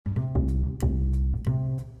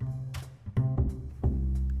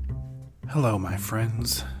Hello, my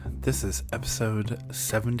friends. This is episode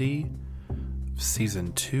 70 of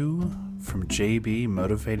season 2 from JB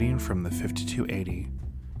Motivating from the 5280.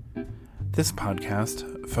 This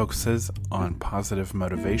podcast focuses on positive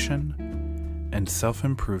motivation and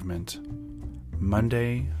self-improvement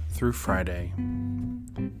Monday through Friday.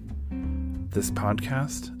 This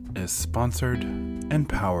podcast is sponsored and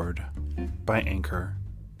powered by Anchor.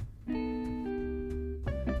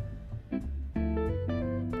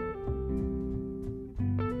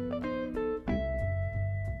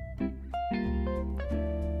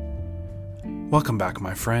 Welcome back,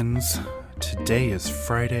 my friends. Today is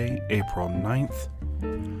Friday, April 9th,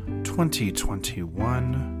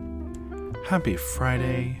 2021. Happy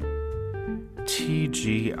Friday,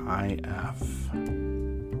 TGIF.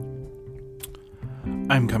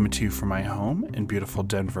 I'm coming to you from my home in beautiful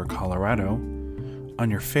Denver, Colorado, on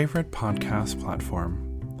your favorite podcast platform.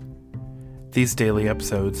 These daily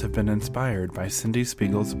episodes have been inspired by Cindy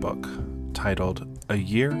Spiegel's book titled A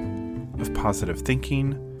Year of Positive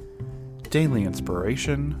Thinking, Daily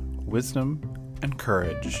Inspiration, Wisdom, and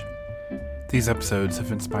Courage. These episodes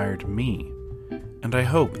have inspired me, and I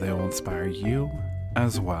hope they will inspire you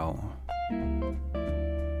as well.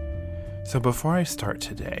 So before I start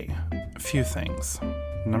today, a few things.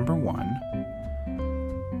 Number one,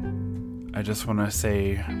 I just want to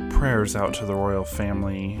say prayers out to the royal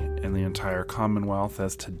family and the entire Commonwealth,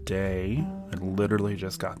 as today, I literally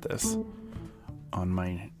just got this on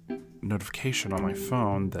my notification on my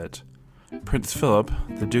phone that Prince Philip,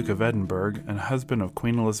 the Duke of Edinburgh, and husband of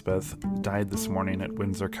Queen Elizabeth, died this morning at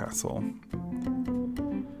Windsor Castle.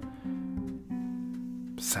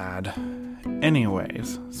 Sad.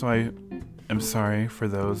 Anyways, so I am sorry for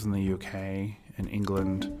those in the UK and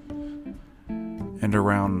England and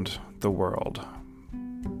around the world.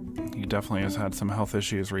 He definitely has had some health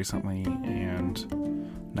issues recently, and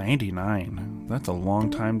 99, that's a long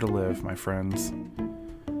time to live, my friends.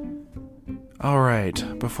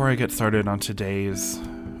 Alright, before I get started on today's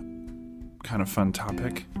kind of fun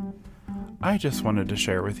topic, I just wanted to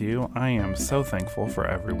share with you, I am so thankful for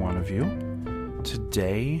every one of you.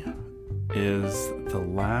 Today is the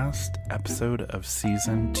last episode of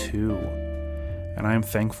season 2, and I am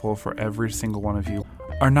thankful for every single one of you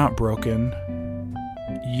are not broken.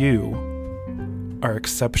 You are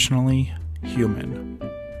exceptionally human.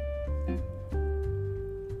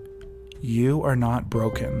 You are not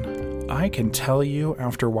broken. I can tell you,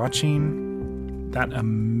 after watching that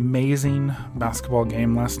amazing basketball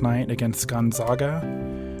game last night against Gonzaga,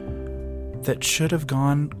 that should have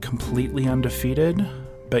gone completely undefeated,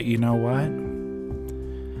 but you know what?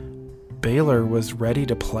 Baylor was ready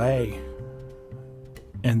to play,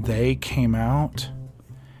 and they came out,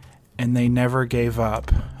 and they never gave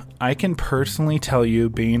up. I can personally tell you,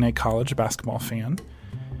 being a college basketball fan,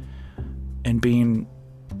 and being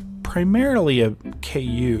primarily a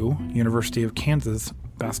KU, University of Kansas,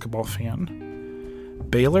 basketball fan,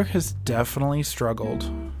 Baylor has definitely struggled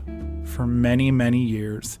for many, many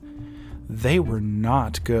years. They were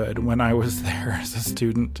not good when I was there as a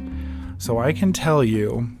student. So I can tell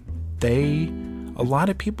you, a lot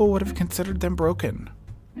of people would have considered them broken.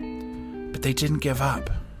 But they didn't give up.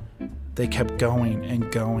 They kept going and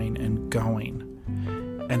going and going.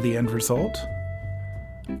 And the end result?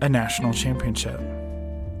 A national championship.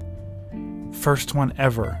 First one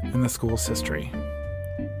ever in the school's history.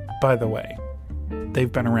 By the way,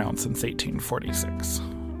 they've been around since 1846.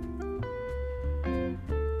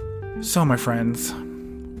 So, my friends,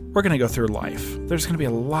 we're going to go through life. There's going to be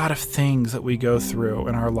a lot of things that we go through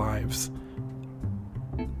in our lives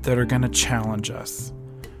that are going to challenge us,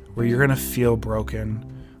 where you're going to feel broken,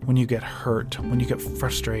 when you get hurt, when you get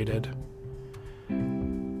frustrated.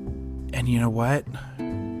 And you know what?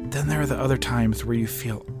 Then there are the other times where you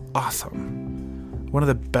feel awesome. One of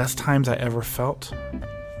the best times I ever felt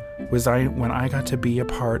was when I got to be a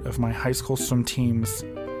part of my high school swim team's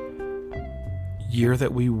year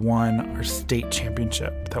that we won our state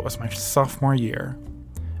championship. That was my sophomore year.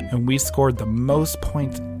 And we scored the most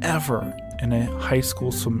points ever in a high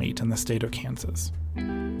school swim meet in the state of Kansas.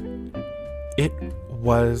 It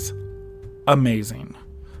was amazing.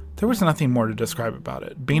 There was nothing more to describe about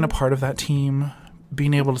it. Being a part of that team,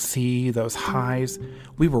 being able to see those highs,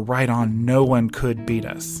 we were right on. No one could beat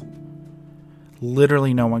us.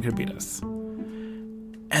 Literally no one could beat us.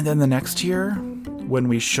 And then the next year, when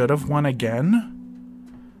we should have won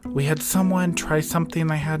again, we had someone try something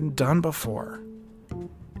they hadn't done before.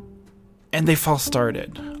 And they false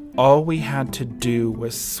started. All we had to do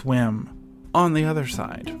was swim on the other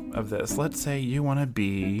side of this. Let's say you want to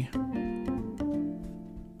be...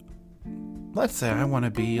 Let's say I want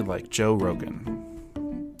to be like Joe Rogan.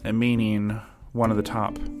 meaning one of the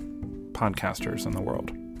top podcasters in the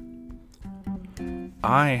world.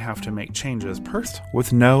 I have to make changes first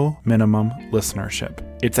with no minimum listenership.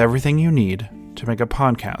 It's everything you need to make a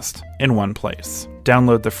podcast in one place.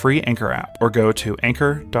 Download the free Anchor app or go to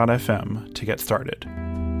anchor.fm to get started.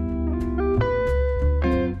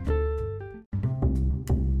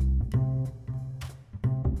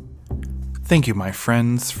 Thank you, my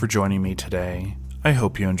friends, for joining me today. I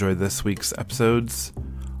hope you enjoyed this week's episodes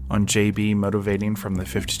on JB motivating from the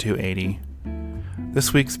 5280.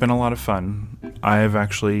 This week's been a lot of fun. I've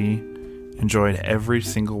actually enjoyed every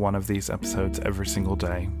single one of these episodes every single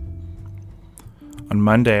day. On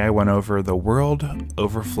Monday, I went over the world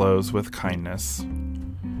overflows with kindness.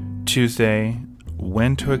 Tuesday,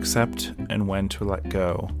 when to accept and when to let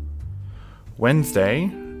go. Wednesday,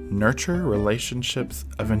 nurture relationships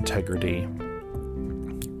of integrity.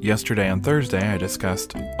 Yesterday on Thursday, I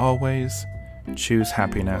discussed always choose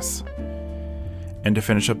happiness. And to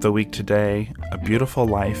finish up the week today, a beautiful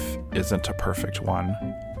life isn't a perfect one.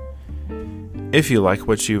 If you like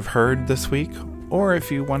what you've heard this week, or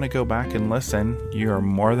if you want to go back and listen, you are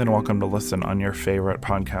more than welcome to listen on your favorite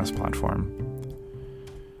podcast platform.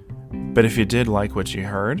 But if you did like what you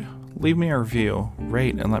heard, leave me a review,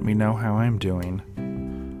 rate, and let me know how I'm doing.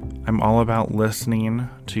 I'm all about listening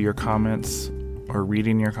to your comments or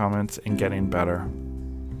reading your comments and getting better.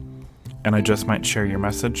 And I just might share your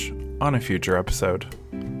message on a future episode.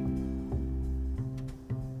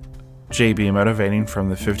 JB Motivating from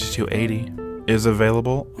the 5280 is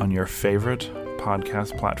available on your favorite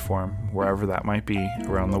podcast platform, wherever that might be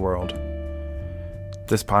around the world.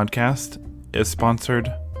 This podcast is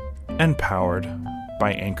sponsored and powered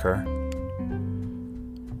by Anchor.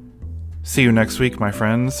 See you next week, my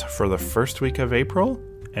friends, for the first week of April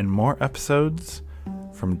and more episodes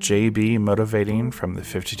from JB Motivating from the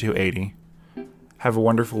 5280. Have a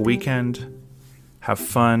wonderful weekend. Have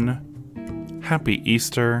fun. Happy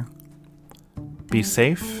Easter. Be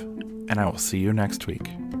safe, and I will see you next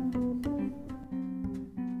week.